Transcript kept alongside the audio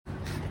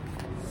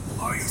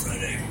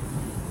Friday.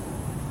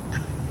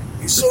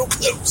 He's so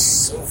close,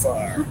 so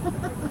far.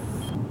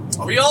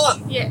 Are we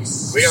on?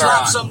 Yes. We are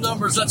Slap on. some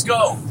numbers, let's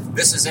go.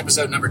 This is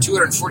episode number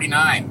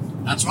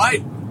 249. That's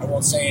right. I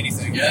won't say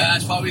anything. Yeah,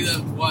 that's probably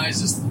the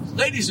wisest.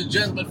 Ladies and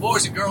gentlemen,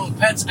 boys and girls,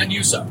 pets, and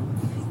you, sir.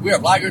 We are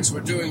Blaggards.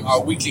 We're doing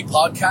our weekly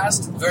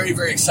podcast. Very,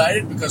 very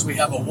excited because we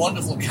have a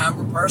wonderful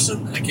camera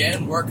person.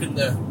 Again, working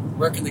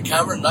the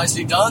camera.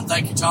 Nicely done.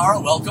 Thank you,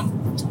 Tara. Welcome.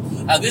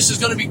 This is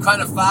going to be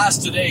kind of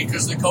fast today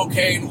because the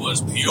cocaine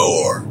was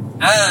pure.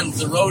 And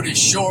the road is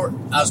short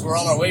as we're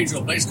on our way to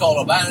a place called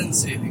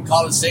O'Bannon's in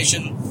College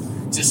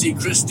Station to see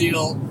Chris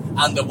Steele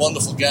and the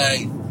wonderful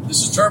gang.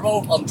 This is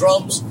Turbo on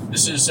drums.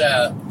 This is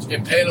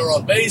Impaler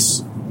on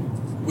bass.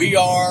 We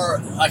are,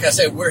 like I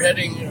said, we're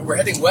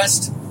heading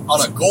west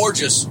on a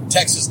gorgeous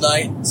Texas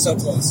night. So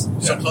close.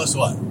 So close to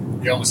what?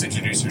 You almost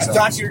introduced I yourself.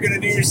 thought you were going to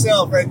do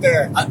yourself right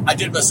there. I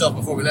did myself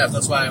before we left.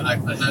 That's why I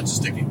had to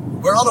stick it.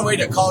 We're on our way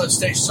to College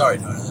Station. Sorry,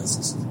 no,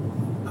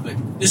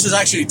 this is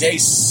actually day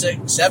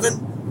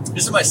 7.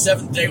 This is my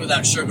 7th day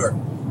without sugar.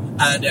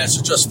 And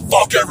so just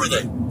fuck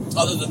everything.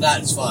 Other than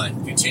that, it's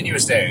fine.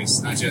 Continuous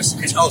days, not just...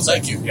 Oh,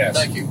 thank you. Yes.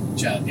 Thank you,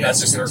 Chad. That's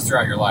just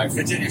throughout your life.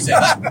 Continuous days.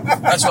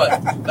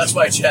 That's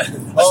why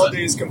Chad... All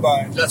days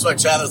combined. That's why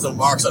Chad has the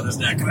marks on his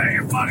neck. Hey,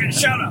 you fucking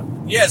shut up.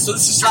 Yeah, so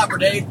this is Slapper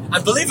Day.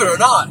 And believe it or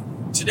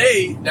not,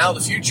 today, now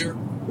the future,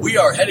 we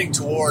are heading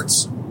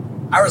towards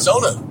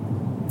Arizona.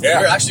 Yeah.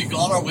 We're actually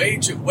on our way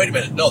to... Wait a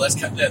minute. No, that's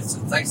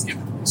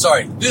Thanksgiving.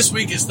 Sorry. This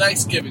week is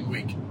Thanksgiving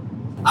week.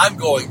 I'm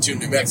going to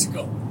New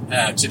Mexico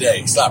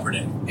today, Slapper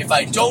Day. If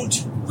I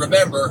don't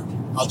remember,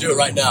 I'll do it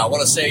right now. I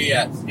want to say,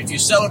 if you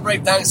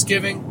celebrate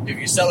Thanksgiving, if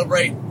you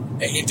celebrate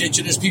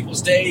Indigenous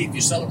Peoples Day, if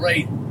you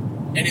celebrate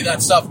any of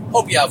that stuff,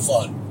 hope you have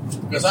fun.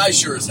 Because I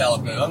sure as hell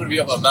am going to be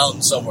up a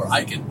mountain somewhere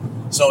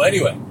hiking. So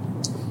anyway,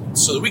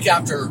 so the week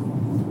after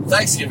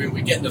Thanksgiving,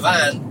 we get in the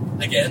van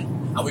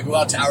again, and we go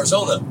out to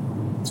Arizona.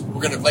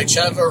 We're going to play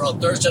Chandler on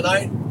Thursday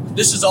night.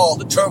 This is all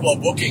the Turbo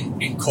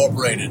Booking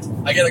Incorporated.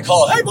 I get a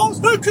call, hey boss,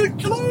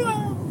 can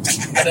I?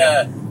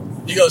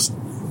 And he goes,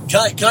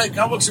 can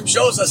I book some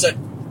shows? I said,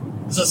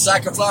 this is a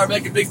sack of flour,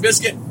 make a big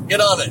biscuit,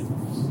 get on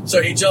it.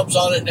 So he jumps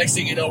on it. Next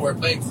thing you know, we're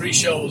playing 3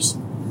 shows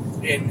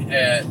in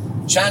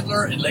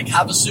Chandler, in Lake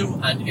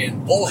Havasu, and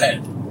in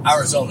Bullhead,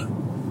 Arizona.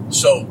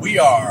 So we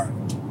are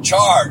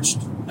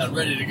charged and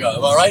ready to go.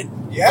 Am I right?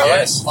 Yeah.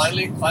 Yes.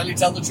 Finally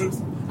tell the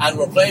truth. And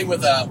we're playing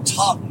with a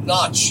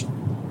top-notch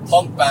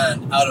punk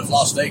band out of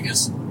Las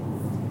Vegas.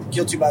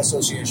 Guilty by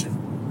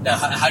association. Now,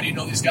 how do you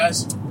know these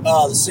guys?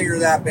 The singer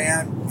of that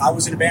band, I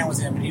was in a band with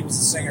him, and he was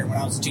the singer when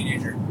I was a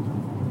teenager.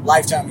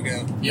 Lifetime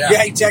ago. Yeah.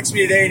 He texted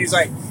me today, and he's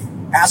like,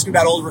 asked me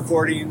about old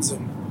recordings,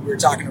 and we were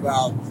talking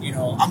about,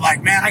 I'm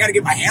like, man, I got to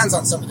get my hands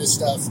on some of this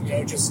stuff,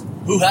 just...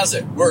 Who has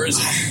it? Where is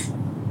it?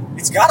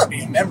 It's got to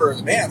be a member of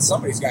the band.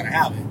 Somebody's got to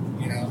have it,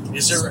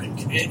 Is there,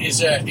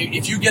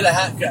 if you get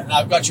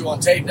I've got you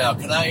on tape now,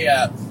 can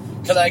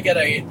I get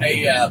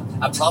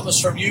a promise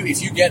from you?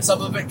 If you get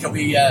some of it, can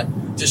we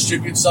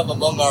distribute some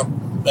among our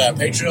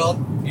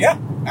Patreon? Yeah,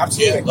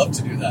 absolutely. Yeah, I'd love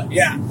to do that.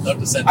 Yeah. Love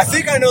to send I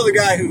think I know the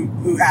guy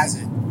who has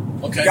it.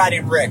 Okay. A guy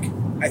named Rick.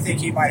 I think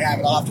he might have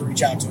it. I'll have to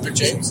reach out to him. Rick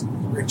James?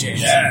 Rick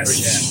James.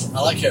 Yes. Yeah.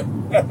 I like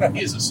him.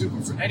 He is a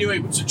super friend.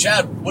 Anyway, so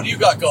Chad, what do you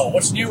got going?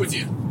 What's new with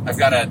you? I've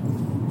got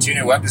 2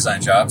 new web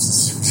design jobs.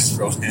 Just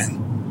rolled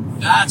in.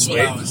 That's what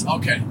I was...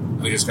 Okay.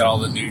 We just got all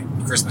the new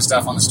Christmas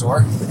stuff on the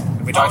store.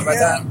 Have we talked about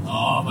that?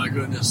 Oh, my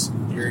goodness.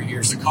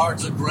 The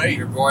cards look great.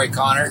 Your boy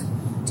Connor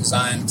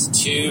designed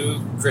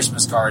 2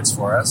 Christmas cards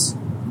for us.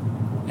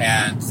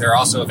 And they're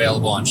also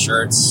available on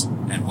shirts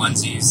and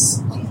onesies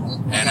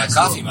and a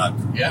coffee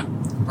mug. Yeah.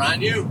 Brand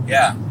new.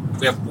 Yeah.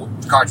 We have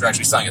the cards we're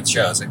actually selling at the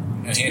shows.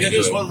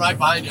 There's one right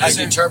behind you. I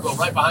see Turbo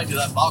right behind you.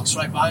 That box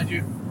right behind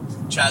you.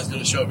 Chad's going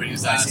to show me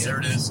his ass. There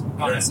it is.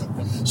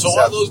 So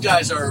while those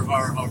guys are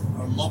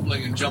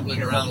mumbling and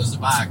jumbling around as the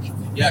back,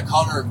 yeah,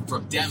 Connor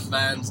from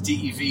DevMan's,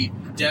 DEV,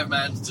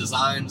 DevMan's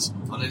Designs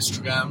on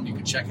Instagram. You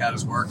can check out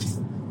his work.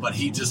 But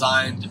he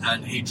designed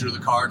and he drew the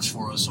cards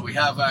for us. So we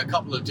have a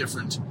couple of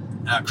different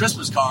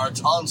Christmas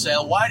cards on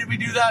sale. Why did we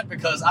do that?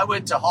 Because I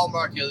went to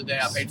Hallmark the other day.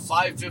 I paid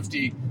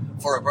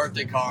 $5.50 for a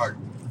birthday card.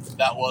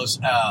 That was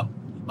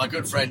my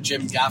good friend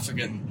Jim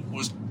Gaffigan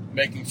was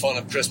making fun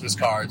of Christmas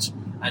cards.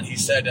 And he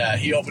said,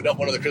 he opened up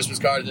one of the Christmas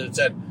cards and it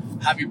said,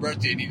 happy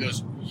birthday. And he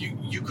goes,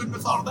 you couldn't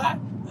have thought of that?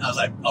 And I was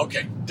like,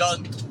 okay,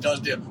 done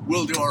deal.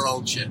 We'll do our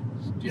own shit.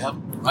 Do you have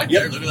them? Right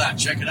there. Look at that.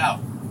 Check it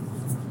out.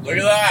 Look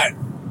at that.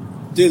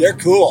 Dude, they're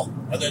cool.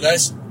 Are they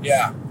nice?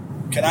 Yeah.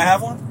 Can I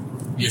have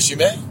one? Yes, you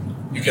may.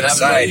 You can have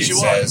it Inside as you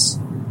it want. says,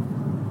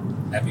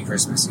 Happy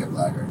Christmas, you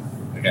Blackguard.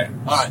 Okay.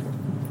 All right.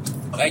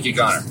 Thank you,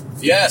 Connor.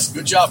 Yes,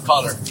 good job,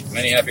 Connor.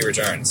 Many happy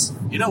returns.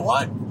 You know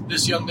what?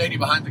 This young lady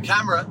behind the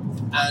camera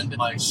and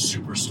my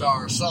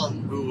superstar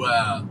son, who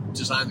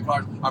designed the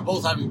card, are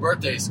both having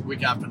birthdays the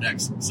week after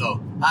next.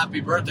 So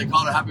happy birthday,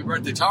 Connor. Happy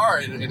birthday,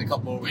 Tara, in a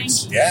couple more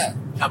weeks. Yeah.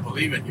 Can't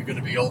believe it. You're going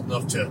to be old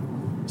enough to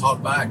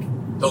talk back.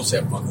 Don't say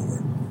a fucking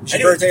word. Is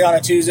your birthday on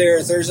a Tuesday or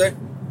a Thursday?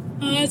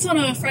 It's on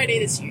a Friday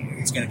this year.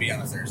 It's going to be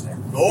on a Thursday.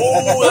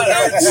 Oh,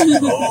 that hurts.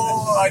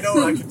 Oh, I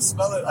know. I can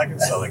smell it. I can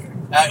smell it.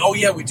 Oh,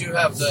 yeah, we do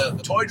have the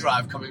toy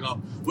drive coming up,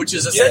 which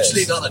is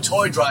essentially not a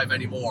toy drive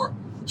anymore.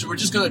 So we're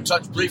just going to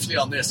touch briefly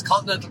on this.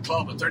 Continental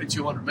Club at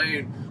 3200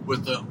 Main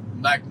with the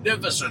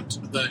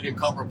magnificent, the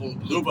incomparable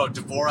Luba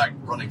Dvorak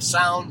running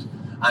sound,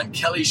 and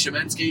Kelly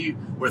Shemensky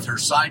with her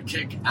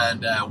sidekick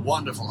and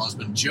wonderful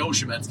husband, Joe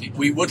Shemensky.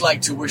 We would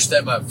like to wish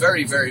them a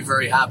very, very,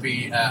 very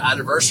happy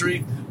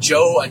anniversary.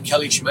 Joe and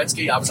Kelly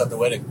Shemensky, I was at the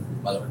wedding,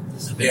 by the way.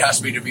 They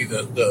asked me to be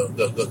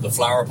the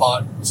flower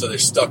pot, so they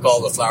stuck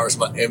all the flowers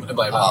in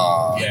my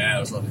mouth. Yeah, it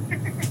was lovely.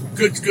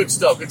 Good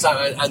stuff, good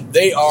time. And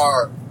they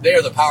are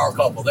the power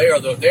couple. They are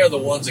the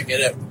ones that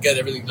get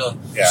everything done.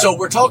 Yeah. So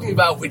we're talking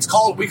about, we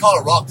call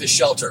it Rock This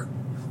Shelter,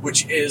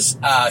 which is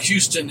a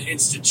Houston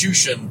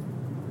institution.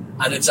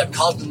 And it's at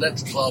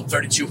Continental Club,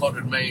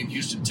 3200 Main,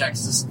 Houston,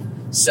 Texas,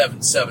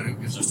 77. Who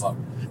gives a fuck?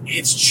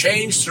 It's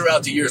changed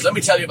throughout the years. Let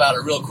me tell you about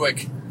it real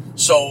quick.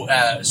 So,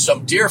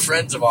 some dear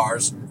friends of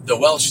ours, the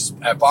Welsh,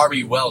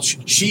 Barbie Welsh,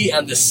 she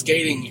and the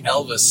Skating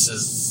Elvis,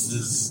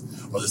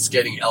 or the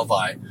Skating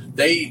Elvi,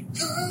 they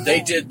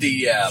did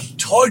the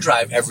toy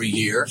drive every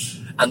year,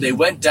 and they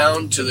went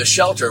down to the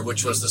shelter,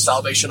 which was the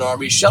Salvation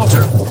Army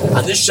shelter.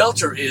 And this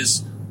shelter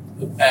is,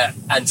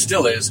 and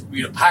still is,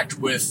 packed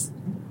with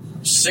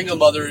single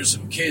mothers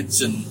and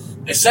kids, and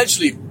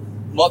essentially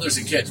mothers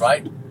and kids,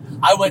 right?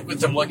 I went with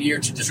them one year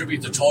to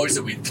distribute the toys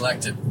that we'd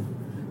collected,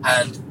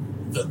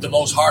 and the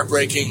most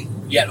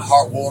heartbreaking yet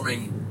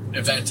heartwarming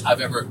event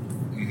I've ever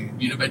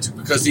been to,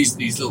 because these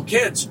little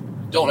kids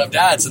don't have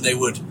dads, and they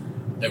would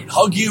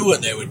hug you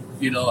and they would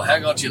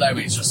hang on to your leg.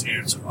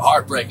 It's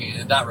heartbreaking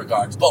in that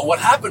regard. But what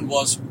happened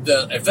was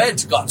the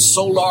event got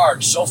so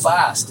large so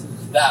fast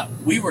that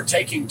we were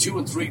taking 2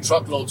 and 3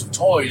 truckloads of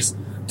toys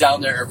down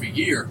there every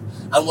year.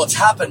 And what's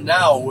happened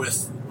now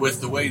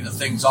with the way that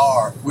things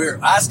are, we're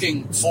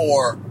asking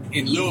for,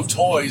 in lieu of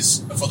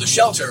toys for the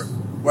shelter,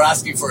 we're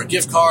asking for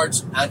gift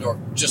cards and or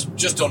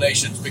just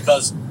donations,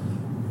 because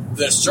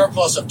the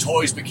surplus of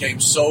toys became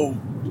so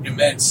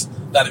immense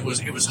that it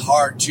was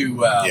hard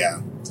to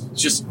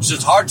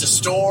just hard to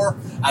store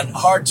and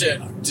hard to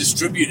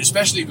distribute,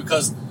 especially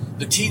because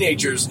the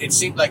teenagers, it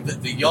seemed like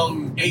the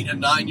young 8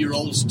 and 9 year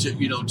olds to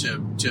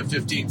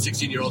 15,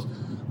 16 year olds,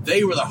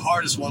 they were the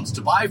hardest ones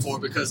to buy for,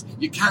 because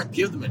you can't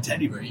give them a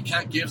teddy bear. You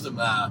can't give them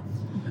a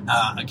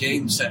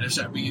game set.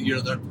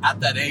 They're at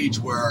that age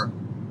where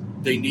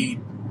they need,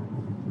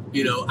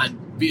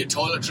 and be it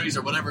toiletries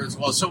or whatever it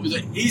was. So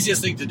the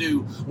easiest thing to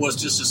do was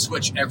just to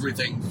switch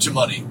everything to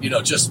money.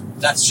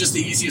 That's just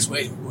the easiest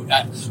way.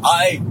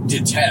 I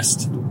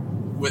detest,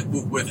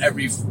 with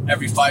every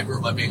fiber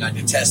of my being, I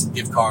detest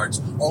gift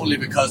cards, only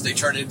because they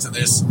turn into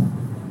this.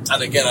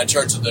 And again, I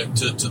turn to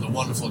the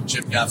wonderful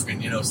Jim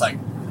Gaffigan. It's like,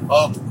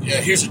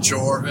 here's a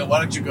chore. Why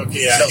don't you go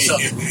get yourself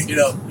something?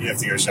 You have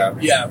to go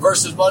shopping. Yeah,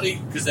 versus money,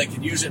 because they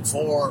can use it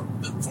for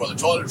the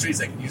toiletries.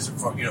 They can use it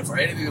for for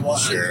anything they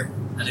want. Sure.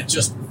 And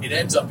it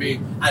ends up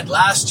being. And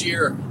last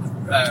year,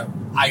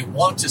 I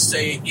want to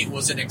say it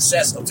was in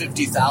excess of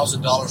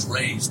 $50,000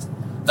 raised,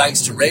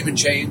 thanks to Raymond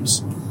James,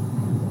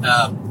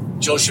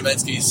 Joe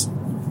Shemensky's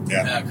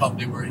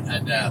company.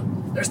 And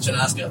there's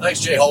Janaska.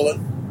 Thanks, Jay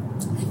Holland.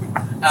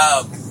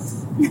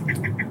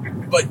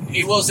 But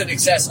it was in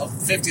excess of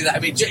 50. I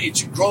mean,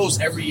 it grows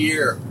every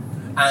year.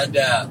 And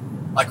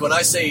like when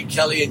I say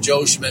Kelly and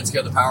Joe Shemensky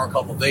are the power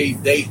couple, they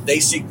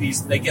seek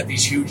they get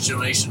these huge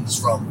donations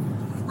from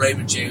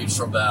Raymond James,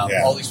 from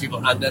all these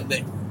people, and then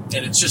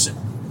it's just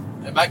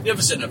a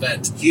magnificent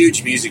event.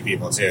 Huge music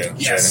people too.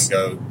 Yes.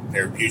 So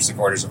they're huge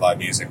supporters of live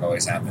music.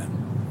 Always have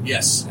been.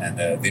 Yes.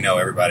 And they know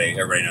everybody.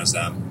 Everybody knows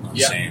them. On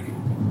the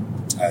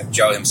same.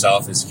 Joe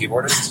himself is a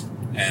keyboardist,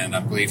 and I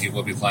believe he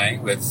will be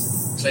playing with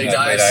Clay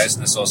Dice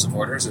and the Soul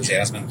Supporters, as he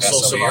has been the past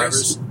Soul several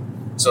Survivors.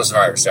 years. Soul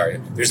Survivors, sorry.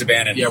 There's a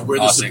band in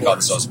Austin called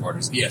the Soul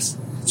Supporters. Yes.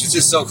 It's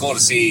just so cool to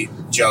see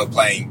Joe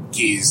playing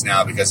keys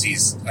now, because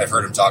I've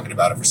heard him talking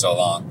about it for so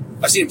long.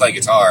 I've seen him play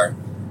guitar,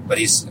 but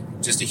he's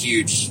just a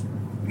huge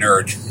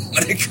nerd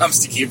when it comes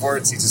to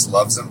keyboards. He just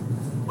loves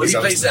them. Well, he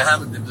plays the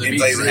Hammond. He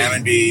plays the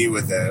Hammond B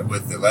with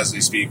the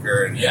Leslie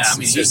speaker, and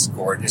it's just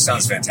gorgeous. It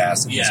sounds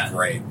fantastic. Yeah. It's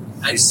great.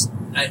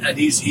 And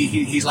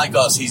he's like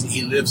us.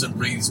 He lives and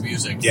breathes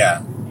music.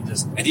 Yeah.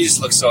 He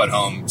just looks so at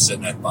home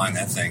sitting behind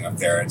that thing up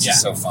there. It's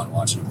just so fun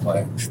watching him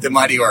play. The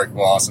Mighty Orc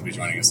will also be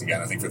joining us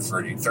again, I think, for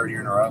the third year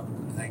in a row,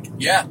 I think.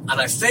 Yeah,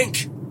 and I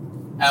think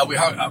do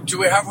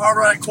we have Hard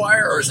Rock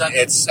Choir, or is that...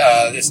 It's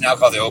now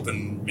called the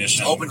Open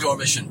Mission. Open Door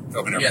Mission.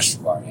 Open Door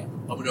Mission Choir, yeah.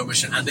 Open Door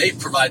Mission. And they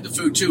provide the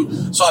food,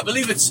 too. So I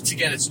believe it's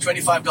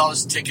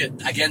 $25 a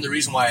ticket. Again, the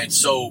reason why it's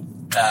so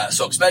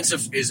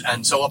expensive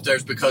and so up there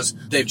is because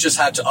they've just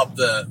had to up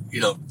the,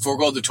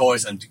 forego the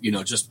toys and,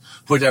 just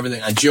put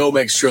everything. And Joe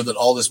makes sure that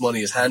all this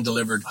money is hand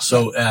delivered.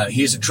 So,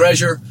 he's a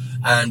treasure,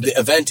 and the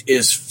event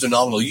is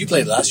phenomenal. You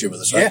played last year with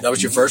us, right? Yeah. That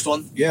was your first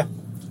one? Yeah.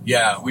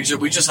 Yeah. We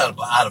just had a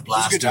blast. It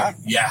was a good time.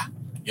 Yeah.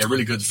 Yeah,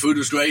 really good. The food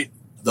was great.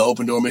 The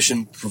Open Door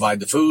Mission provide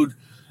the food,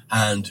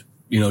 and,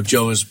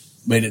 Joe has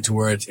made it to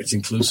where it's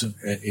inclusive,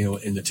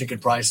 in the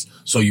ticket price.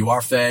 So you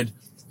are fed.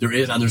 There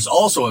is, and there's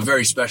also a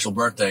very special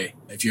birthday.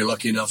 If you're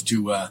lucky enough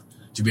to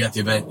be at the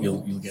event,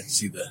 you'll get to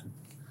see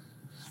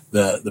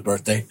the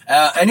birthday.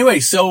 Anyway,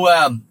 so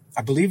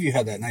I believe you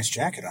had that nice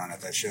jacket on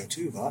at that show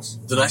too, boss.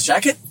 the nice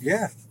jacket.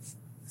 Yeah,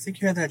 I think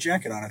you had that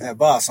jacket on at that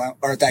boss or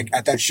at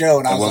that show,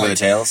 and I And was what were the like,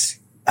 tails?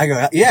 I go,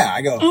 Oh,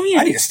 yeah.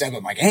 I need to step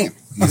up my game.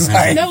 I was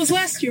like, That was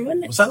last year,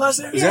 wasn't it? Was that last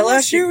year? was that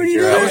last year when you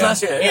You're did That right. was that?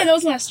 last year. Yeah, that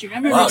was last year. I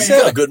remember Wow, that. you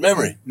got a good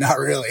memory. Not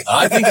really.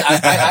 I think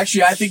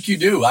I think you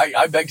do.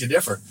 I beg to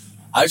differ.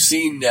 I've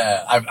seen,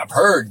 I've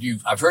heard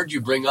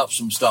you bring up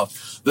some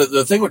stuff.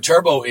 The thing with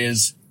Turbo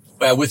is,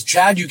 with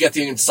Chad, you get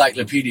the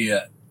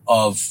encyclopedia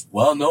of,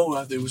 well, no,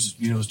 it was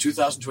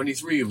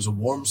 2023. It was a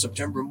warm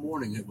September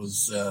morning. It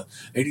was,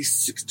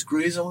 86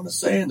 degrees, I want to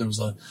say. And there was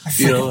a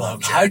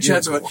high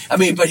chance of it. I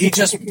mean, but he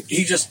just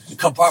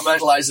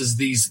compartmentalizes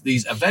these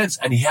events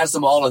and he has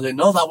them all. And then,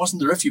 no, that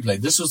wasn't the riff you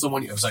played. This was the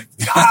one. I was like,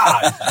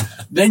 God.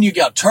 Then you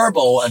got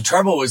Turbo, and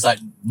Turbo is like,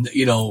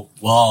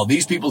 well,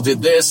 these people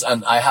did this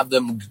and I have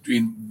them,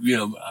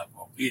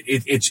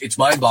 it's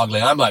mind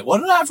boggling. I'm like, what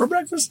did I have for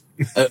breakfast?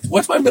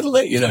 What's my middle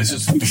name? It's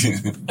just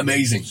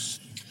amazing.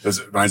 This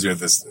reminds me of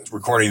this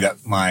recording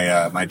that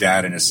my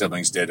dad and his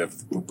siblings did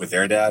with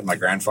their dad, my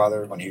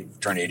grandfather, when he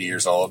turned 80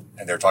 years old.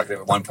 And they were talking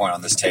at one point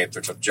on this tape,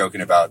 they're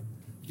joking about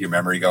your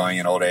memory going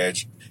in old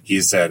age.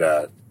 He said,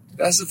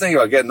 that's the thing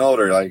about getting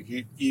older. Like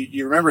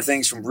you remember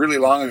things from really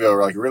long ago,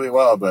 like really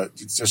well, but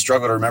you just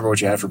struggle to remember what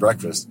you had for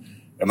breakfast.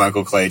 And my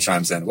Uncle Clay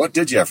chimes in, what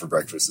did you have for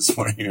breakfast this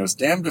morning? He goes,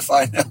 damned if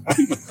I know.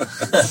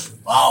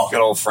 Wow. Good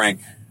old Frank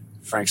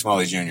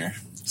Smalley Jr.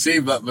 See,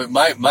 but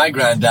my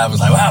granddad was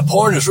like, wow,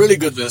 porn is really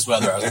good this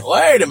weather. I was like,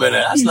 wait a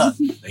minute, that's not.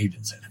 He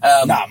didn't say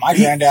that. Nah, my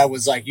granddad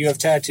was like, you have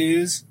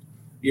tattoos?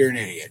 You're an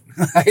idiot.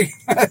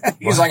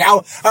 He's like,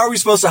 how are we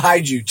supposed to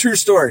hide you? True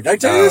story. Did I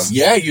tell you this?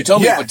 Yeah, you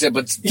told me, Yeah.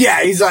 but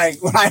Yeah, he's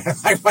like, when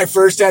my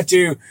first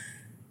tattoo,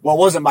 well, it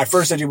wasn't my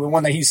first tattoo, but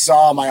one that he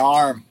saw on my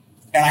arm,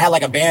 and I had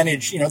like a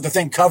bandage, the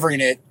thing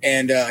covering it,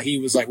 and he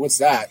was like, what's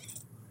that?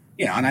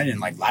 And I didn't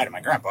like lie to my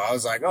grandpa. I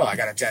was like, oh, I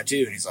got a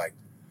tattoo, and he's like,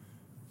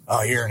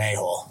 oh, you're an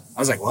a-hole. I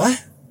was like, what?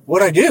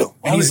 What'd I do?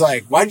 And he's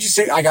like, why did you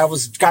say, I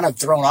was kind of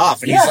thrown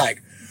off, and he's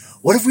like,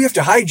 what if we have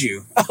to hide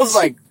you? I was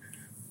like,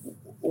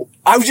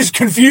 I was just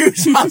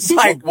confused. I was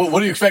like, what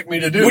do you expect me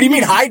to do? what do you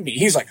mean hide me?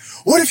 He's like,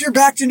 what if you're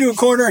backed into a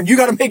corner and you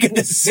got to make a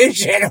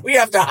decision and we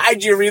have to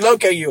hide you and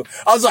relocate you?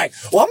 I was like,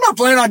 well, I'm not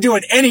planning on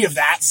doing any of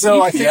that,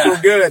 so I think Yeah.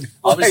 we're good.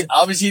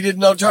 Obviously, he didn't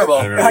know Turbo.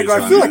 I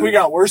feel like we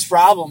got worse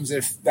problems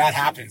if that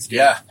happens. Dude.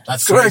 Yeah,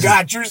 that's Swear to crazy.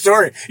 God, true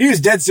story. He was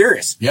dead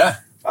serious. Yeah.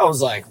 I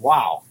was like,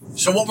 wow.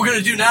 So what we're going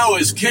to do now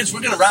is, kids, we're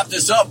going to wrap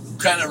this up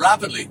kind of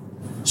rapidly.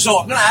 So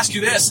I'm going to ask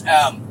you this.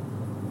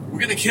 We're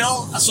going to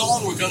kill a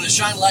song. We're going to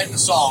shine light in a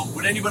song.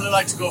 Would anybody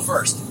like to go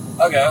first?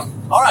 Okay.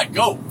 All right,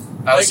 go.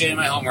 I was doing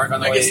my homework on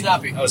the Make way. it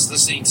snappy. I was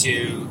listening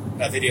to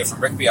a video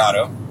from Rick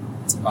Beato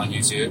on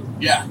YouTube,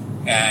 Yeah.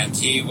 and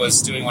he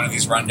was doing one of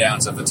these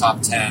rundowns of the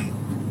top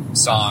 10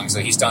 songs.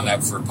 Like he's done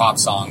that for pop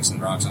songs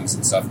and rock songs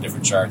and stuff,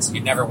 different charts.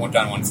 He'd never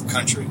done one for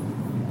country.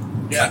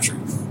 Yeah. Country.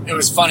 It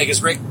was funny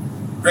because Rick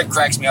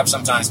cracks me up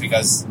sometimes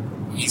because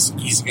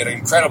he's got an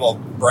incredible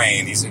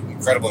brain. He's an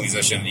incredible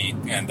musician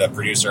and a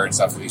producer and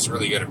stuff. He's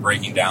really good at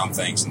breaking down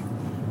things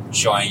and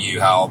showing you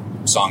how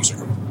songs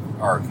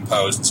are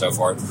composed and so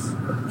forth.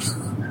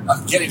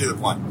 I'm getting to the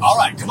point. All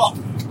right, come on.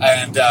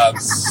 And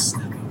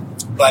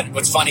but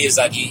what's funny is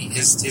that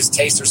his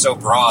tastes are so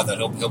broad that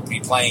he'll be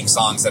playing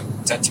songs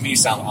that to me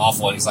sound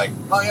awful, and he's like,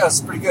 oh yeah,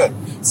 it's pretty good.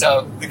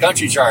 So the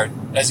country chart,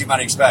 as you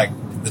might expect,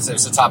 it's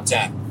the top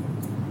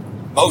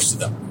 10. Most of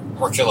them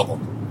were killable.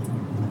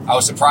 I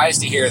was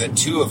surprised to hear that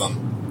 2 of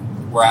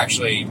them were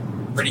actually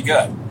pretty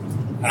good.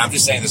 And I'm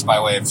just saying this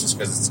by way of just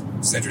because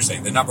it's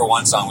interesting. The number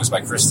 1 song was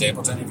by Chris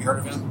Stapleton. Have you heard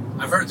of him?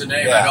 I've heard the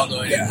name. Yeah. I don't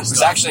know any of this It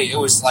stuff.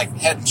 was like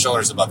head and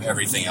shoulders above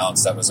everything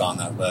else that was on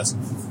that list.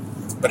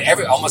 But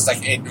almost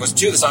like it was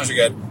 2 of the songs were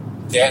good.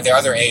 The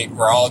other 8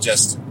 were all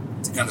just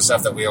the kind of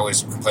stuff that we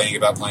always were complaining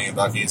about playing in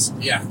Buc-ee's.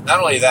 Yeah. Not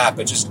only that,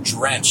 but just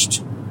drenched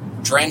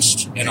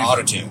in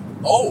autotune.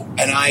 Oh.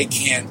 And I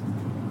can't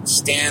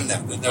stand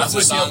them. There was I'm a with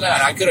you on song, that.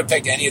 and I could have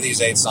picked any of these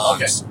 8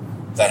 songs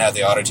that had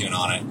the autotune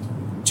on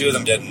it. 2 of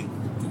them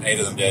didn't. 8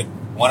 of them did.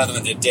 One of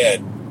them that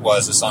did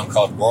was a song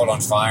called "World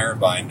on Fire"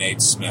 by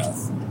Nate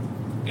Smith.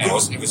 And it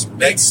was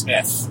Nate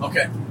Smith.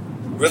 Okay.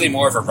 Really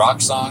more of a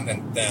rock song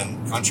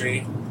than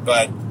country,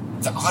 but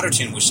the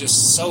autotune was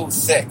just so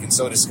thick and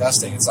so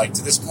disgusting. It's like,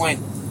 to this point,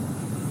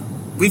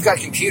 we've got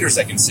computers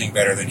that can sing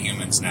better than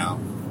humans now.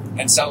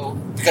 And so,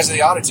 because of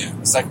the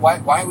autotune, it's like, why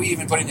are we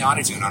even putting the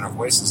autotune on our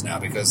voices now?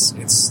 Because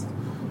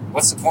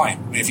what's the point?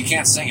 I mean, if you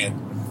can't sing it,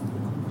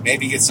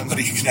 maybe get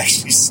somebody who can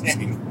actually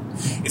sing.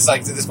 It's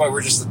like, to this point,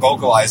 we're just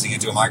vocalizing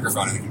into a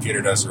microphone and the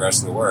computer does the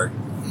rest of the work.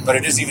 But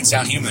it doesn't even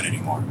sound human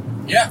anymore.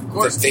 Yeah, of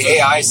course. The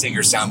AI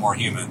singers sound more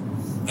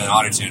human than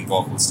autotune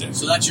vocals do.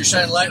 So that's your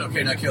shine light?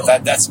 Okay, now kill.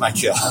 That's my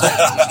kill.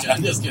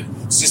 I'm just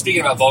kidding. So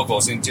speaking about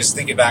vocals, and just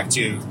thinking back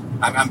to,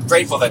 I'm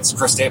grateful that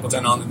Chris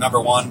Stapleton on the number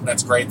 1.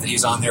 That's great that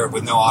he's on there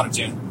with no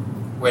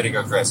autotune. Way to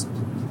go, Chris.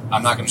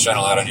 I'm not going to shine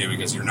a light on you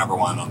because you're number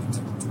 1 on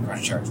the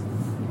running chart.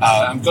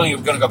 I'm going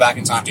to go back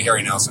in time to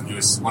Harry Nilsson, who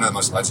is one of the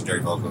most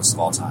legendary vocalists of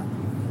all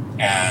time.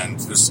 And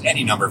there's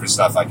any number of his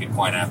stuff I could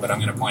point at, but I'm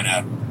going to point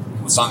at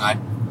a song I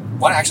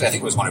think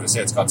it was one of his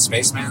hits called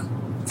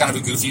Spaceman. Kind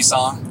of a goofy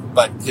song,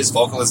 but his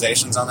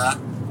vocalizations on that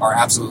are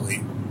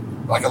absolutely,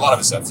 like a lot of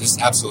his stuff,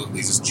 just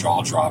absolutely just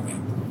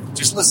jaw-dropping.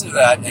 Just listen to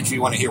that if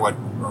you want to hear what a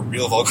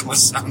real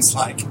vocalist sounds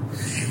like.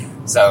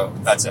 So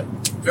that's it.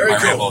 Very My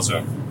cool. rambles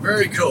are-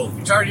 Very cool.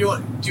 Tara, do you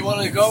want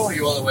to go or do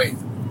you want to wait?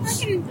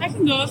 I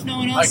can go if no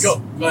one All else. right, go.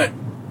 Go ahead.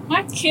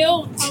 My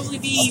kill would probably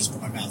I'll be just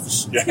put my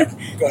mouth. Yeah.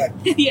 Go ahead.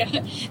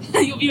 yeah.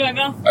 You'll be my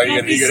mouth. Are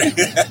you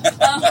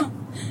gonna?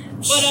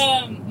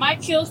 But my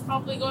kill's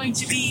probably going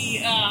to be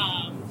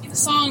the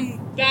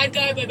song "Bad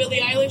Guy" by Billie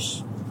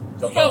Eilish.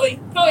 Don't Probably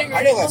heard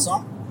I know it. that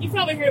song. You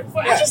probably heard it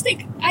before. Yeah. I just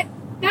think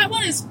that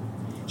one is.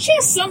 She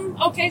has some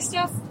okay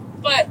stuff,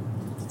 but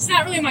it's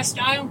not really my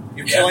style.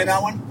 You're Yeah. killing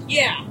that one?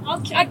 Yeah,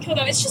 I'd kill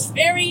that. It's just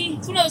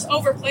it's one of those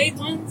overplayed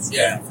ones.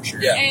 Yeah, for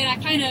sure. Yeah. And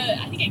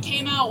I think it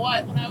came out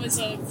when I was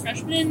a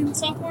freshman,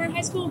 sophomore in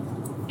high school.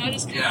 And I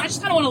just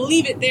kind of want to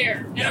leave it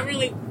there. And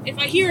Yeah. if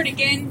I hear it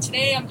again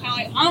today, I'm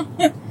kind of like,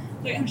 huh?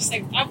 Like, I'm just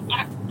like,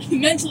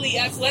 mentally,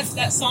 I've left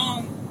that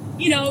song.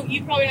 You know,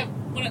 you probably have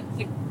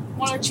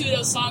one or two of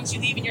those songs you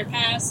leave in your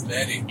past,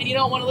 Manny. and you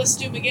don't want to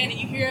listen to them again, and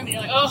you hear them, and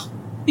you're like, oh,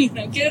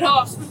 get it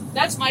off.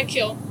 That's my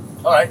kill.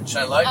 All right,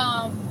 shine a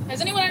light. Has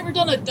anyone ever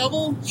done a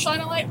double shine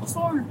a light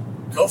before?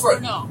 Go for Or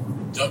it. no?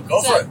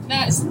 Go for it.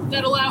 Is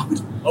that allowed?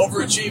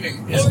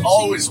 Overachieving is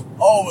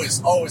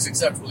Overachieving. always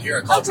acceptable here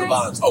at Culture Okay.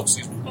 Balance. Oh,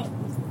 excuse me.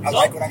 I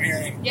like what I'm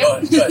hearing. Yep. Go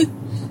ahead. Go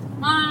ahead.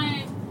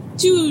 My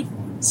two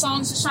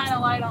songs to shine a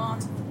light on,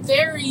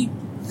 very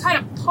kind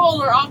of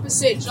polar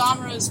opposite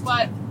genres,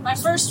 but my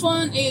first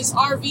one is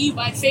RV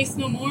by Faith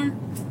No More,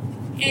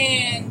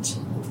 and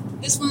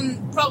this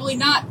one probably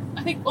not,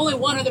 I think only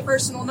one other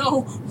person will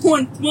know,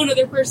 one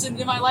other person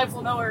in my life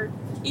will know her,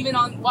 even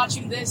on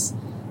watching this.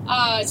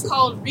 It's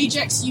called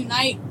Rejects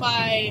Unite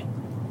by,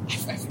 I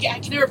forget, I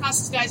can never pronounce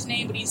this guy's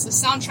name, but he's a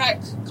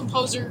soundtrack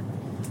composer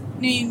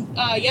named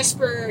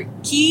Jesper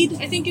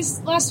Keed, I think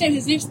his last name.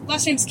 His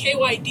last name's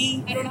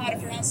KYD. I don't know how to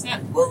pronounce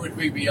that. Where would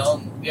we be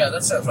on? Yeah,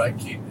 that sounds right.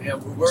 Keith. Yeah,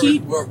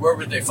 Keith. where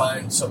would they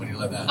find somebody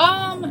like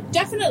that?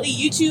 Definitely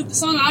YouTube. The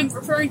song I'm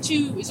referring to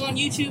is on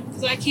YouTube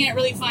because I can't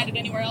really find it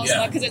anywhere else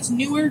Yeah. because it's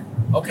newer.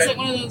 Okay. It's like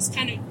one of those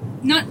kind of,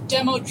 not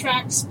demo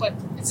tracks, but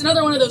it's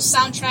another one of those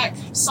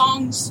soundtrack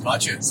songs.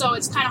 Gotcha. So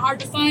it's kind of hard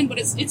to find, but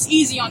it's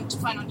easy to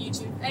find on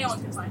YouTube.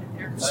 Anyone can find it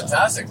there. So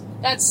Fantastic.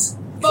 that's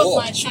both Cool.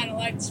 my Shine a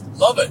Lights.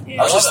 Love it. Yeah.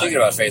 I was love just it. thinking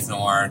about Faith No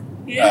More.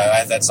 Yeah. I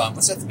had that song.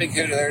 What's that? The big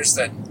hit of theirs?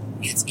 That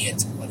it's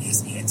it. What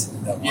is it?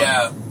 That one.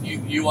 Yeah,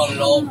 you want it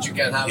all, but you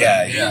can't have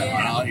Yeah, it.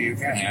 yeah. Well, you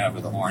can't have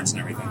with the horns and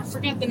everything. I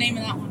forgot the name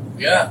of that one.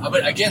 Yeah,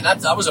 but again,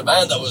 that was a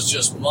band that was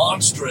just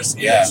monstrous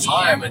in Yeah. its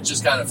time and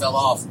just kind of fell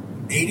off.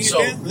 80s So-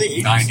 band? The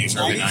 80s? 90s,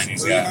 early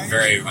 90s. Yeah, early 90s?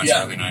 very much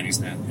Yeah. early 90s,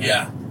 man.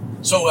 Yeah.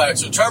 So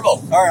Turbo. All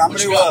right, I'm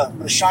what you going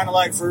got? to shine a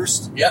light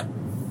first. Yeah.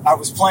 I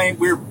was playing,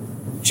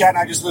 Chad and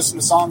I just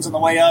listened to songs on the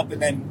way up, and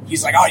then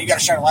he's like, oh, you got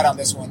to shine a light on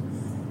this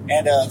one.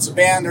 And it's a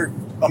band, they're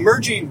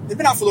emerging, they've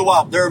been out for a little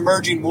while, they're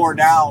emerging more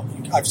now.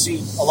 I've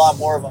seen a lot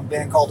more of them, a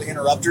band called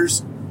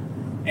Interrupters,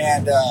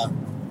 and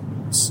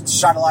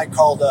shine a light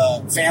called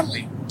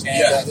Family. And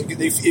Yeah.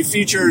 it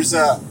features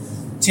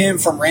Tim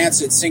from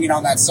Rancid singing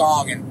on that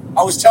song. And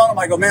I was telling him,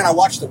 I go, man, I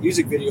watched the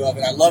music video of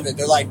it, I love it.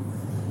 They're like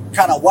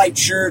kind of white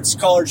shirts,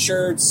 colored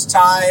shirts,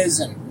 ties,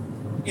 and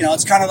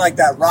it's kind of like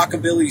that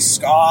rockabilly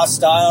ska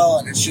style,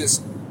 and it's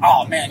just,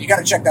 oh man, you got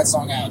to check that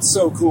song out. It's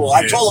so cool.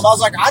 I told him, I was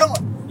like,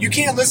 you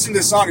can't listen to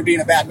this song and be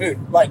in a bad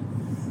mood. Like,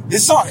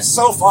 this song is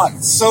so fun.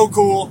 It's so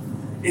cool.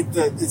 It's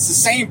the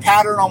same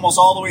pattern almost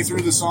all the way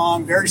through the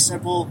song. Very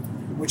simple,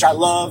 which I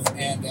love.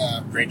 And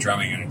Great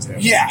drumming in it, too.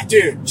 yeah,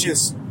 dude,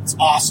 it's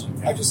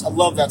awesome. I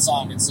love that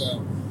song. And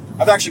so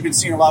I've actually been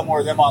seeing a lot more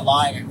of them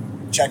online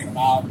and checking them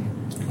out. And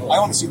I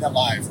want to see them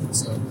live.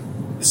 So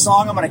the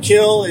song I'm going to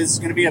kill is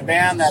going to be a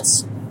band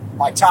that's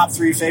my top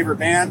 3 favorite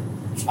band.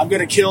 I'm going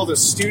to kill the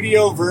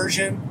studio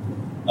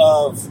version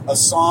of a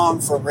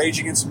song from Rage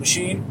Against the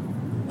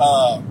Machine,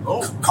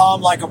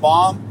 Calm Like a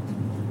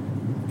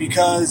Bomb,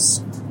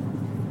 because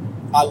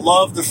I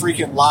love the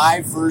freaking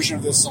live version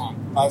of this song.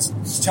 I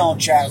was telling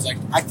Chad, I was like,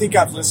 I think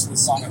I've listened to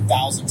this song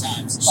 1,000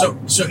 times. So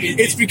Like,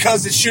 it's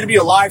because it should be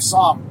a live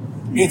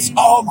song. It's,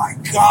 oh my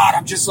God,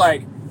 I'm just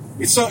like,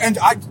 it's so, and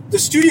the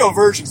studio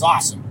version's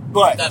awesome,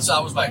 but that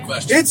was my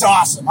question. it's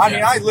awesome. I mean,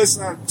 Yeah. I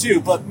listen to it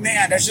too, but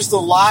man, that's just a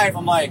live.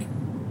 I'm like,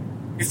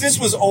 if this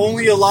was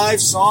only a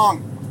live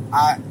song,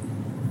 I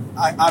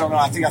don't know.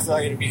 I think I feel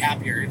like it'd be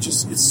happier.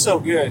 It's so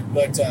good.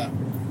 But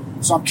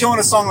so I'm killing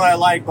a song that I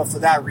like, but for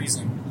that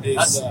reason,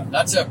 That's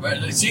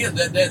it. See, in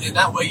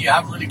that way you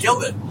haven't really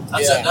killed it.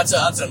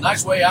 That's a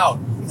nice way out.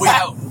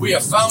 We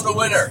have found a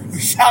winner.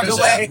 found a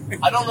way.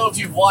 I don't know if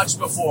you've watched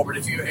before, but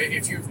if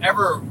you've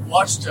ever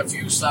watched a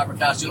few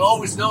Slappercasts, you'll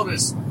always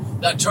notice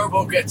that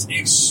Turbo gets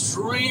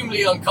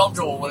extremely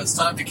uncomfortable when it's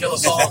time to kill a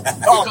song.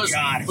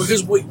 God.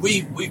 Because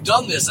we've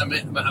done this a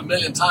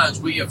million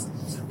times. We have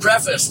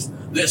prefaced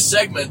this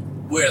segment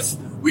with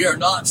We are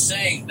not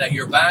saying that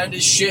your band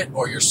is shit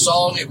or your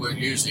song. We're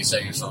usually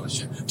saying your song is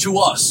shit to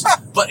us,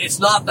 but it's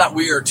not that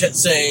we are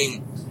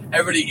saying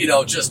everybody,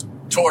 just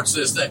torch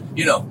this thing.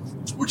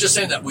 We're just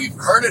saying that we've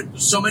heard it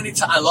so many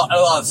times, a lot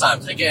of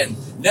times. Again,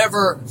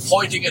 never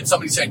pointing at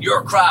somebody saying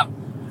you're crap.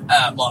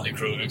 Motley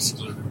Crue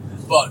excluded,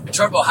 but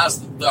Turbo has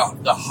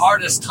the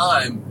hardest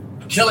time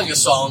killing a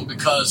song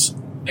because,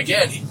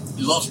 again, he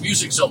loves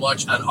music so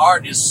much, and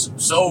art is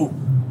so,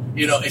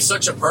 it's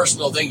such a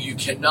personal thing. You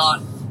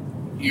cannot,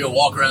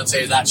 walk around and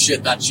say that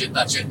shit.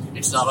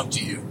 It's not up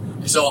to you.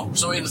 So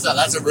we understand.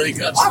 That's a really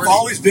good.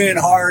 Always been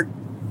hard.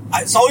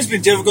 It's always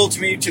been difficult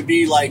to me to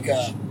be like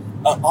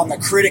on the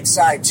critic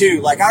side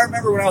too. Like I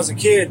remember when I was a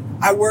kid,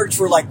 I worked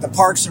for like the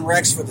Parks and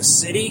Recs for the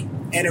city,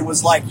 and it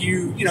was like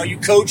you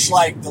coach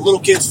like the little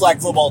kids flag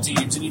football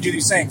teams, and you do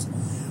these things.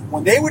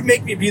 When they would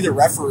make me be the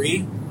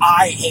referee,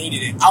 I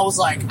hated it. I was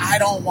like, I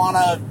don't want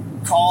to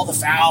call the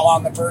foul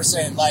on the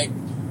person. Like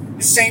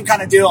the same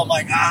kind of deal. I'm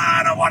like,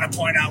 I don't want to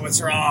point out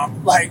what's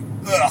wrong. Like,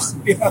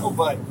 ugh,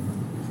 but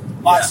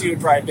Moxie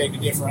would probably beg to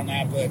differ on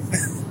that, but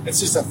it's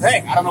just a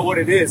thing. I don't know what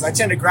it is. I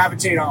tend to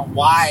gravitate on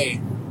why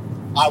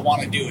I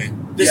want to do it.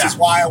 This is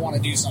why I want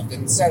to do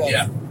something instead of,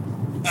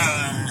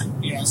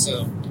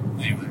 so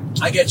anyway.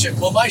 I get you.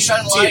 Well, My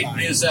Shine Light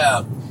is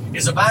a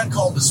band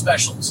called The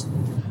Specials,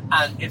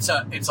 and it's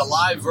a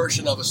live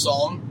version of a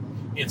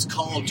song. It's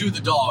called Do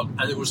the Dog,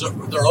 and it was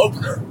their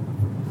opener.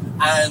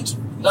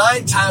 And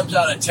 9 times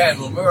out of 10,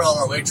 when we were on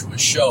our way to a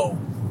show,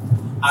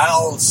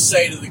 I'll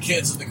say to the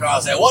kids in the car,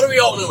 I'll say, what are we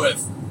opening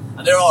with?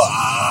 And they're all,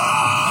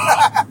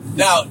 ah.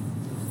 Now,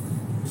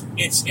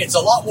 it's a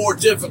lot more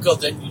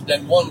difficult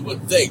than one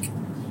would think,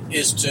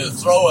 is to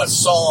throw a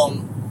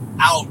song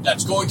out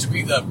that's going to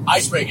be the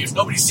icebreaker. If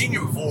nobody's seen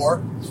you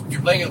before, if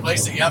you're playing in a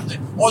place that you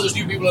haven't, or there's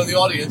new people in the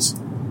audience,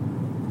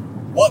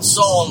 what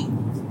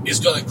song is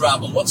going to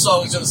grab them? What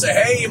song is going to say,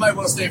 hey, you might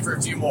want to stay for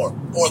a few more,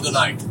 or the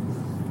night?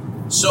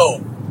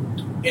 So,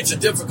 it's a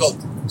difficult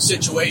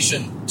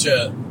situation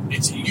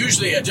it's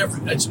usually a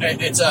different, I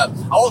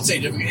won't say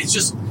difficult,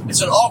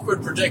 it's an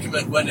awkward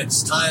predicament when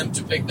it's time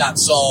to pick that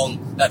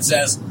song that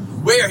says,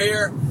 we're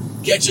here,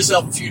 get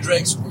yourself a few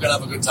drinks, we're going to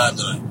have a good time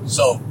tonight.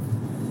 So,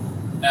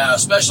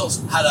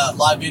 Specials had a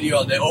live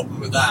video and they opened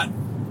with that.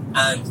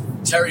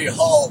 And Terry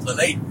Hall, the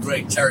late,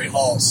 great Terry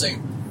Hall,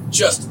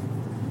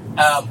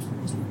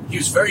 he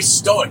was very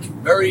stoic,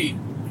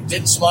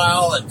 didn't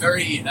smile, and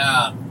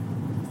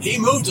he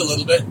moved a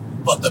little bit,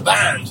 but the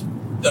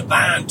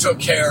band took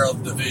care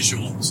of the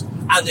visuals,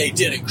 and they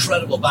did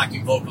incredible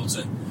backing vocals,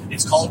 and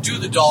it's called Do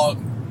the Dog,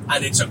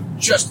 and it's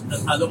just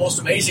the most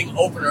amazing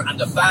opener, and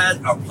the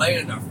band are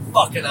playing their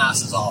fucking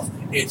asses off.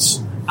 It's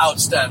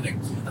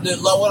outstanding. And then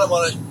what I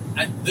want to,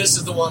 and this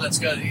is the one that's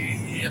going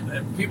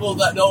to, people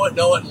that know it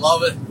and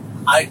love it.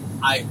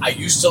 I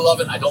used to love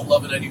it. I don't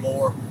love it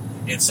anymore.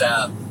 It's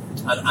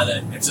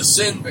it's a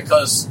sin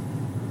because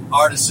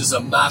artist is a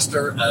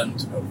master,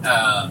 and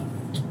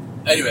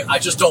anyway, I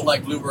just don't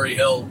like Blueberry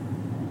Hill.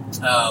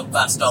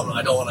 That's dumb.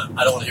 I don't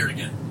want to hear it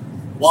again.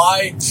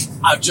 Why?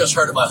 I've just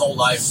heard it my whole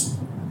life,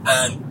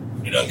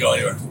 and it doesn't go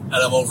anywhere, and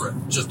I'm over it.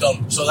 Just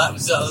done. So that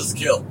was the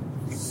kill.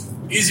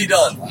 Easy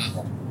done.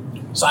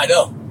 So I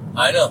know.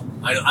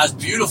 As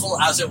beautiful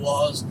as it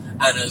was,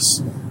 and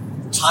as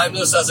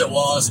timeless as it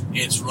was,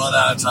 it's run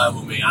out of time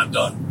with me. I'm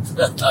done.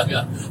 I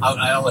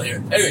don't want to hear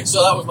it. Anyway,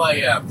 so that was my...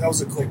 that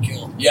was a quick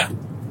kill. Yeah.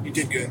 You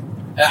did good.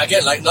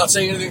 Again, like, not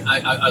saying anything.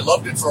 I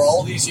loved it for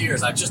all these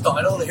years. I don't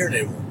want to hear it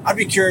anymore. I'd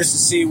be curious to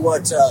see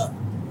what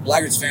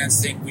Blaggards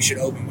fans think we should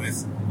open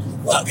with.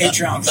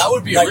 Patreon. That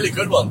would be a really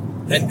good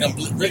one. And I'm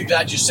really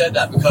glad you said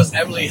that, because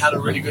Emily had a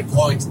really good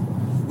point.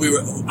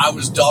 I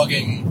was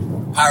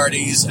dogging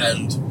parodies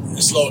and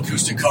slow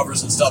acoustic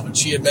covers and stuff, and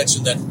she had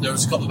mentioned that there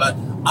was a couple of bands.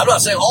 I'm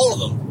not saying all of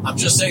them. I'm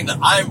just saying that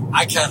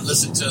I can't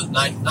listen to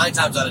nine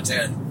times out of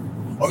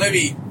 10, or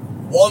maybe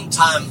 1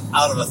 time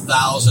out of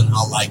 1,000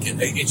 I'll like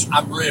it.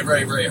 I'm really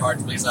very, very hard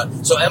to please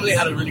that. So Emily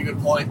had a really good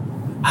point,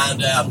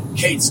 and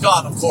Kate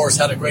Scott, of course,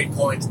 had a great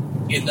point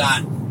in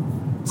that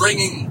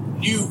bringing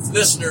new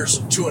listeners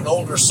to an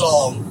older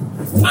song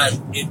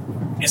and it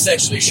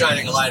essentially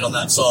shining a light on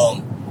that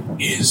song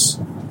is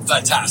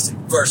fantastic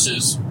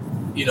versus,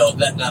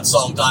 letting that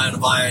song die on a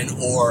vine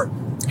or...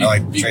 I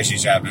like Tracy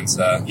Chapman's.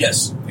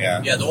 Yes.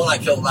 Yeah. Yeah, the one I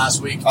killed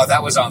last week. Oh,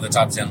 that was on the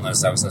top 10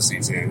 list I was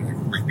listening to.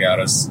 Rick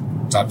Beato's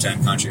top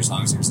 10 country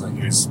songs. He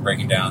was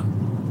breaking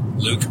down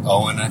Luke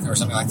Owen or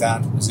something like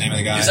that. Is the name of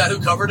the guy. Is that who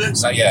covered it?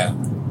 So, yeah.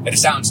 It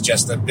sounds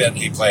just, the bit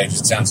he played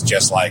just sounds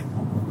just like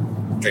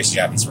Tracy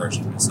Chapman's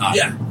version. It's not.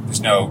 Yeah.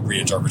 There's no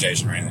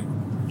reinterpretation or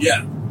anything.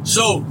 Yeah.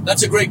 So,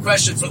 that's a great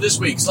question for this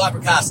week.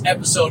 Slappercast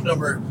episode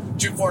number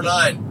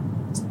 249.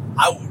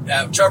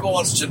 Turbo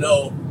wants to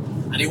know,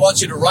 and he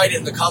wants you to write it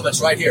in the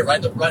comments right here,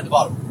 right at the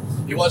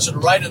bottom. He wants you to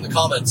write in the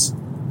comments,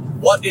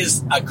 what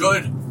is a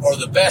good or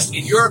the best,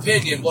 in your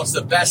opinion, what's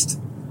the best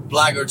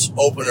Blaggards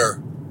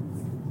opener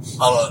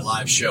on a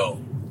live show?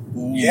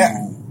 Ooh.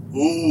 Yeah.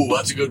 Ooh,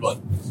 that's a good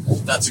one.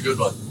 That's a good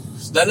one.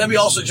 Then let me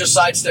also just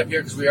sidestep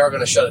here, because we are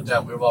going to shut it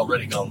down. We've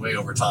already gone way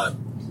over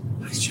time.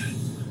 Nice chat.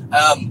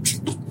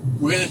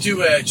 we're going to do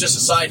just a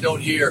side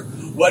note here.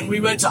 When we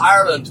went to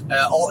Ireland,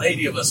 all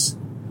 80 of us,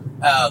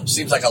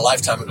 seems like a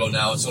lifetime ago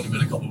now. It's only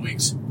been a couple of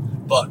weeks.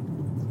 But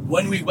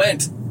when we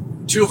went,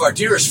 two of our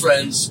dearest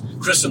friends,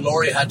 Chris and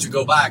Laurie, had to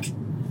go back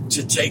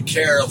to take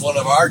care of one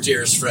of our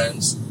dearest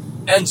friends,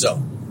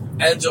 Enzo.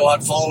 Enzo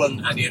had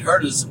fallen and he had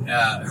hurt his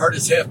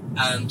hip,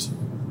 and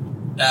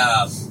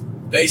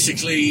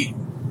basically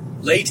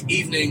late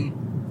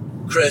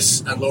evening,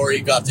 Chris and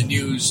Laurie got the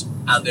news,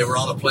 and they were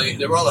on a plane.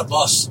 They were on a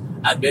bus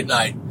at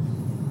midnight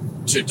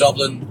to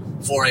Dublin,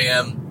 4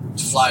 a.m.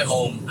 to fly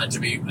home and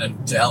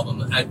to help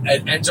him. And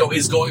Enzo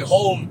is going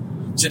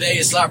home. Today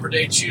is Slapper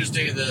Day,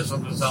 Tuesday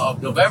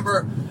of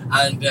November,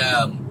 and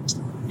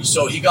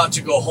so he got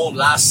to go home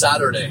last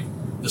Saturday,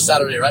 the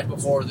Saturday right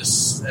before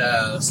this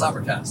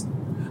Slappercast.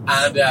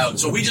 And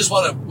so we just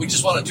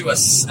want to do a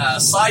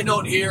side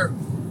note here,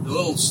 a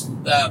little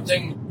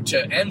thing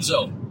to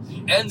Enzo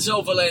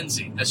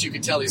Valenzi. As you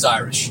can tell, he's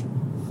Irish.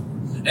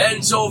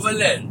 Enzo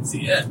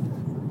Valenzi, yeah.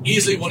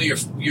 Easily one of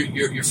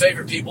your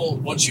favorite people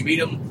once you meet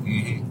him.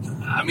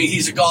 Mm-hmm. I mean,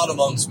 he's a god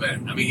amongst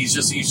men. I mean, he's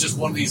just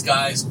one of these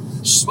guys,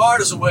 smart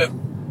as a whip,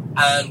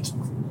 and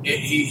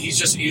he's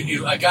just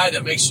a guy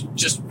that makes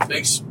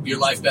your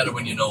life better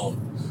when you know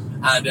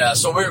him. And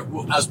so we're,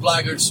 as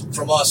Blaggards,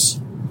 from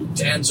us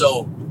to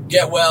Enzo,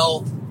 get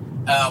well.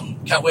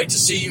 Can't wait to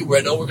see you.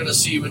 I know we're going to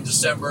see you in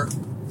December.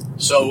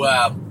 So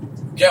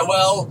get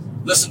well.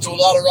 Listen to a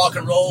lot of rock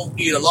and roll.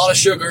 Eat a lot of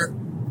sugar.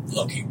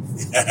 Lucky.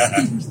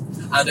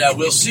 And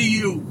we'll see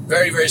you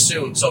very, very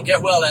soon. So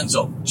get well,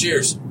 Enzo.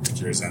 Cheers.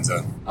 Cheers,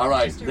 Enzo. All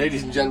right,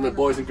 ladies and gentlemen,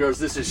 boys and girls,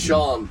 this is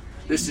Sean.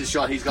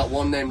 He's got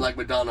one name like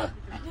Madonna.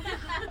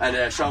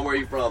 And Sean, where are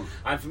you from?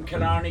 I'm from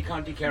Killarney,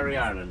 County Kerry,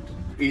 Ireland.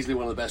 Easily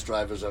one of the best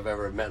drivers I've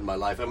ever met in my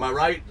life. Am I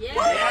right?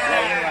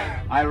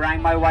 Yeah. I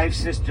rang my wife's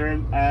sister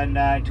and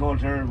I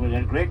told her we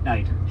had a great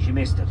night. She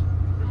missed it.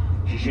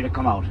 She should have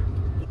come out.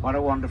 What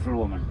a wonderful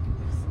woman.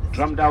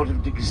 Drummed out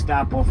of the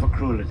Gestapo for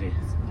cruelty.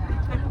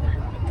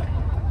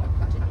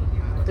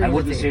 I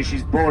wouldn't say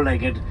she's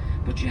bow-legged,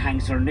 but she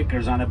hangs her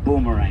knickers on a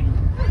boomerang.